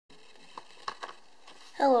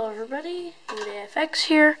Hello everybody, FX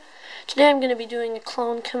here. Today I'm going to be doing a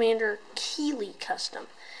Clone Commander Keeli custom.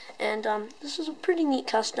 And this is a pretty neat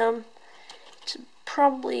custom. It's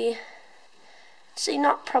probably,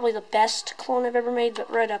 not probably the best clone I've ever made,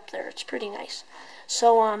 but right up there. It's pretty nice.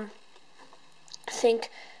 So I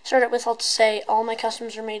think, start out with, I'll say all my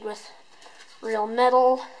customs are made with real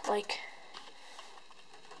metal, like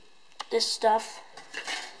this stuff,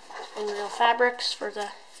 and real fabrics for the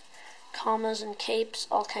commas and capes,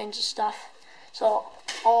 all kinds of stuff. So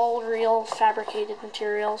all real fabricated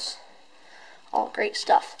materials, all great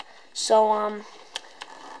stuff. So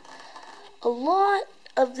a lot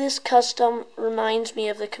of this custom reminds me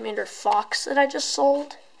of the Commander Fox that I just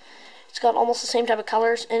sold. It's got almost the same type of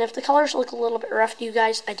colors, and if the colors look a little bit rough to you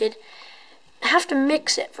guys, I did have to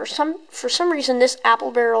mix it. For some reason, this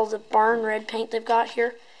apple barrel, the barn red paint they've got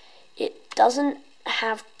here, it doesn't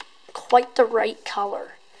have quite the right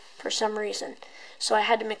color for some reason. So I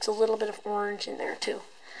had to mix a little bit of orange in there too.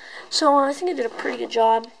 So I think I did a pretty good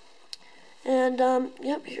job. And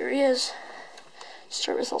yep, here he is.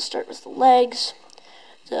 I'll start with the legs.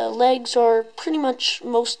 The legs are pretty much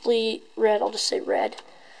mostly red. I'll just say red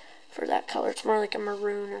for that color. It's more like a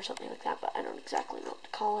maroon or something like that, but I don't exactly know what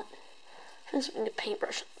to call it. I'm something to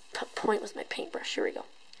paintbrush. Point with my paintbrush. Here we go.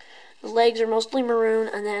 The legs are mostly maroon,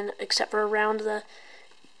 and then except for around the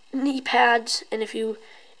knee pads, and if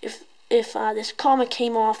this comma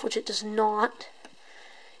came off, which it does not,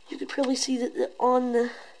 you could probably see that on the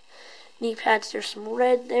knee pads there's some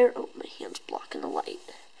red there. Oh, my hand's blocking the light.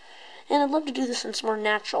 And I'd love to do this in some more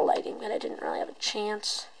natural lighting, but I didn't really have a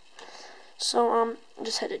chance. So I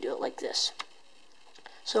just had to do it like this.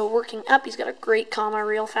 So working up, he's got a great comma,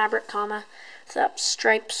 real fabric comma, with that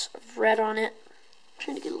stripes of red on it. I'm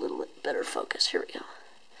trying to get a little bit better focus. Here we go.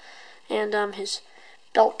 And his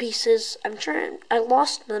belt pieces, I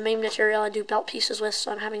lost the main material I do belt pieces with,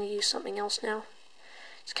 so I'm having to use something else now.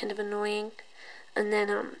 It's kind of annoying. And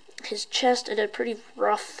then his chest, I did a pretty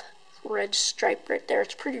rough red stripe right there.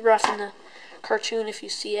 It's pretty rough in the cartoon if you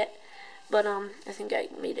see it, but I think I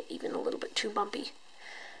made it even a little bit too bumpy.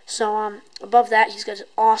 So above that, he's got an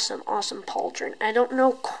awesome pauldron. I don't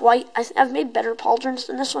know quite, I've made better pauldrons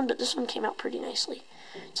than this one, but this one came out pretty nicely.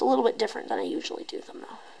 It's a little bit different than I usually do them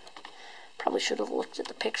though. Probably should have looked at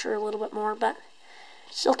the picture a little bit more, but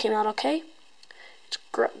it still came out okay. It's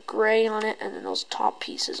gray on it, and then those top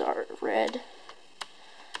pieces are red.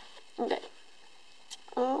 Okay.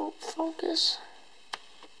 Oh, focus.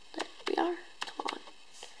 There we are. Come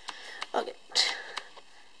on. Okay.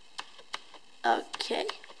 Okay.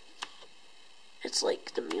 It's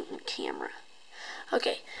like the mutant camera.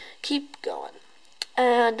 Okay, keep going.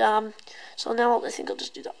 And so now I think I'll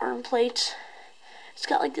just do the arm plates. It's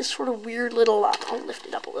got like this sort of weird little, I'll lift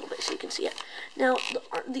it up a little bit so you can see it. Now,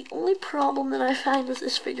 the only problem that I find with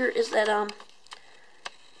this figure is that,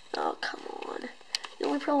 oh, come on. The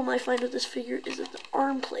only problem I find with this figure is that the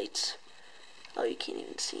arm plates, oh, you can't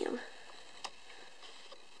even see them.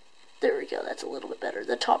 There we go, that's a little bit better.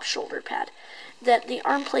 The top shoulder pad. That the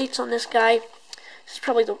arm plates on this guy, this is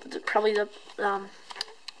probably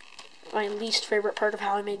my least favorite part of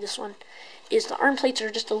how I made this one, is the arm plates are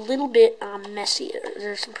just a little bit messy.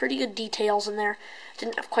 There's some pretty good details in there.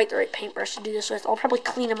 Didn't have quite the right paintbrush to do this with. I'll probably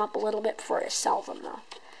clean them up a little bit before I sell them though.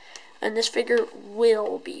 And this figure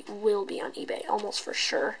will be on eBay almost for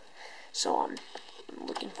sure. So I'm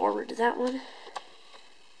looking forward to that one.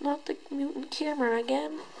 Not the mutant camera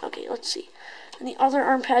again. Okay, let's see. And the other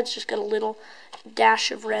arm pad's just got a little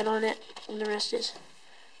dash of red on it, and the rest is,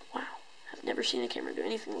 wow, I've never seen a camera do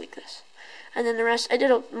anything like this. And then the rest, I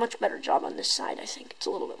did a much better job on this side, I think. It's a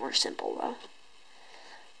little bit more simple, though.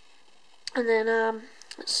 And then,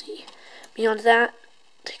 let's see. Beyond that,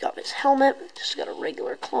 take off his helmet. Just got a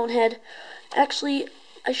regular clone head. Actually,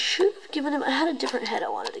 I should have given him, I had a different head I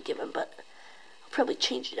wanted to give him, but I'll probably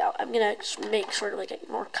change it out. I'm going to make sort of like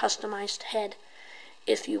a more customized head.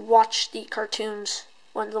 If you watch the cartoons,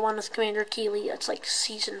 the one with Commander Keeli, it's like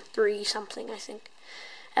season 3 something, I think.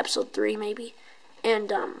 Episode 3, maybe.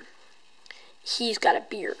 And, he's got a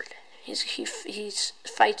beard. He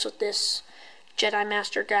fights with this Jedi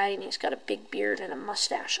Master guy, and he's got a big beard and a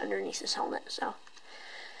mustache underneath his helmet. So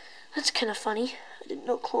that's kind of funny. I didn't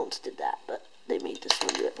know clones did that, but they made this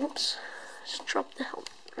one do it. Whoops! Just dropped the helmet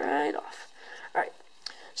right off. All right.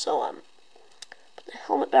 So put the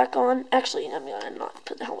helmet back on. Actually, I'm gonna not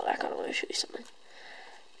put the helmet back on. I'm gonna show you something.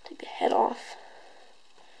 Take the head off,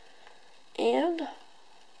 and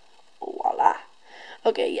voila.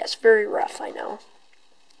 Okay, yes, very rough, I know.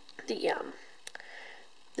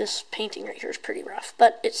 This painting right here is pretty rough,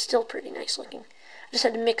 but it's still pretty nice looking. I just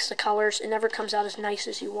had to mix the colors. It never comes out as nice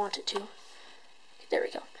as you want it to. There we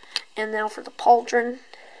go. And now for the pauldron.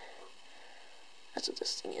 That's what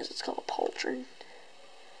this thing is. It's called a pauldron.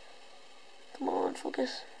 Come on,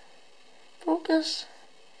 focus. Focus.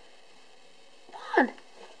 Come on.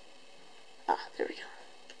 Ah, there we go.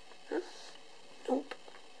 Huh? Nope.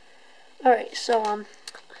 Alright, so,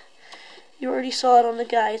 you already saw it on the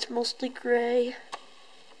guy. It's mostly gray.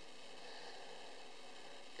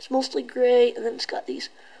 It's mostly gray, and then it's got these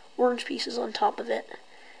orange pieces on top of it.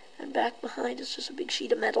 And back behind is just a big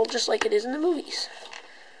sheet of metal, just like it is in the movies.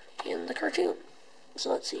 In the cartoon.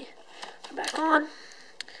 So let's see. Put it back on.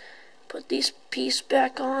 Put this piece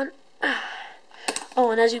back on.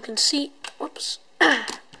 Oh, and as you can see, whoops.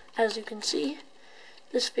 As you can see,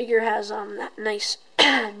 this figure has that nice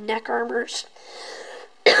neck armors.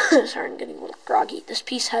 Sorry, I'm getting a little groggy. This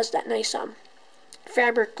piece has that nice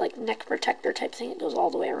fabric, like neck protector type thing. It goes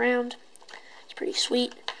all the way around. It's pretty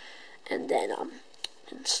sweet. And then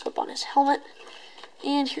can slip on his helmet.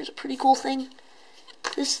 And here's a pretty cool thing.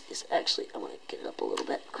 This is actually, I want to get it up a little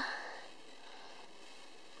bit.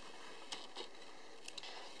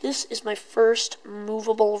 This is my first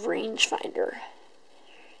movable rangefinder.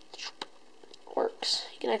 Works.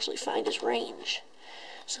 You can actually find his range.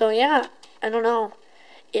 So yeah, I don't know.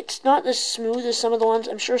 It's not as smooth as some of the ones.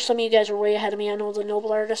 I'm sure some of you guys are way ahead of me. I know the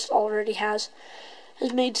Noble Artist already has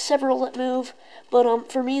made several that move.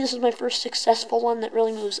 But for me, this is my first successful one that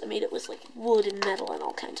really moves. I made it with like wood and metal and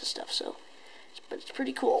all kinds of stuff. So, but it's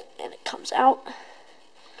pretty cool. And it comes out.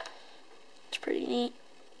 It's pretty neat.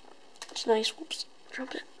 It's nice. Whoops.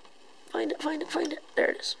 Drop it. Find it, find it, find it.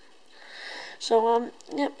 There it is. So,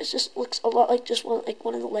 yeah, it just looks a lot like just one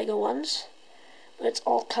of the Lego ones. But it's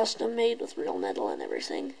all custom made with real metal and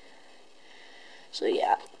everything. So,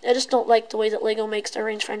 yeah. I just don't like the way that Lego makes their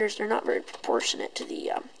rangefinders. They're not very proportionate to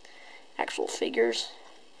the actual figures.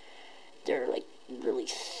 They're, like, really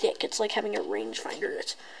thick. It's like having a rangefinder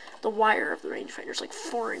that's... The wire of the rangefinder is like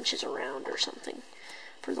 4 inches around or something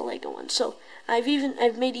for the Lego one. So, I've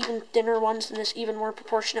made even thinner ones than this, even more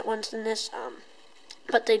proportionate ones than this,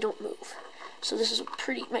 but they don't move. So this is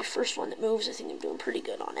my first one that moves. I think I'm doing pretty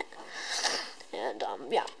good on it. And,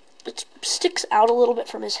 yeah, it sticks out a little bit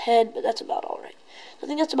from his head, but that's about alright. I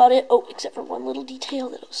think that's about it. Oh, except for one little detail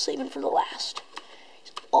that I was saving for the last.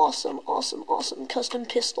 Awesome, awesome, awesome custom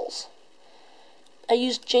pistols. I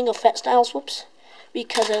used Jango Fett styles, whoops,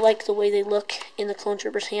 because I like the way they look in the Clone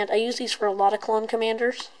Trooper's hand. I use these for a lot of clone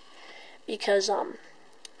commanders, because,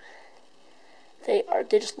 they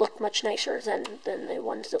just look much nicer than the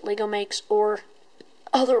ones that Lego makes or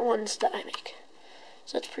other ones that I make.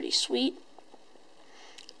 So that's pretty sweet.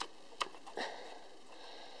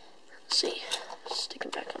 Let's see. Stick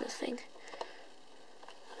them back on the thing.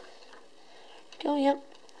 Go, yep.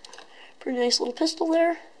 Pretty nice little pistol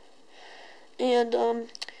there. And,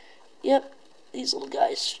 yep. These little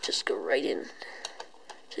guys just go right in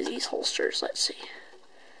to these holsters. Let's see.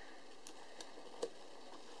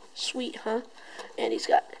 Sweet, huh? And he's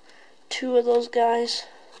got 2 of those guys.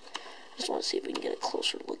 Just want to see if we can get a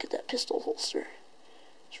closer look at that pistol holster.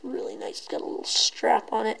 It's really nice. It's got a little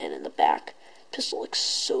strap on it, and in the back, the pistol looks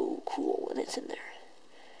so cool when it's in there.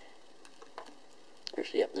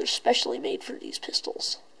 They're specially made for these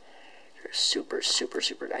pistols. They're super, super,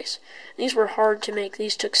 super nice. And these were hard to make.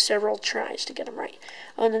 These took several tries to get them right.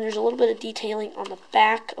 Oh, and then there's a little bit of detailing on the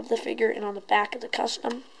back of the figure and on the back of the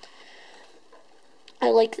custom. I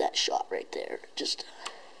like that shot right there. Just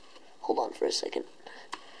hold on for a second.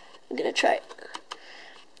 I'm gonna try it.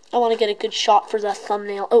 I want to get a good shot for the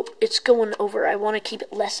thumbnail. Oh, it's going over. I want to keep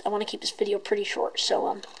it less. I want to keep this video pretty short. So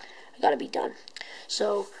I gotta be done.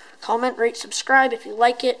 So comment, rate, subscribe if you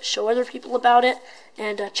like it. Show other people about it,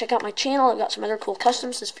 and check out my channel. I've got some other cool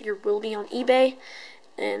customs. This figure will be on eBay,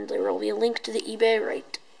 and there will be a link to the eBay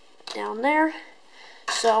right down there.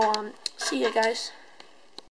 So see you guys.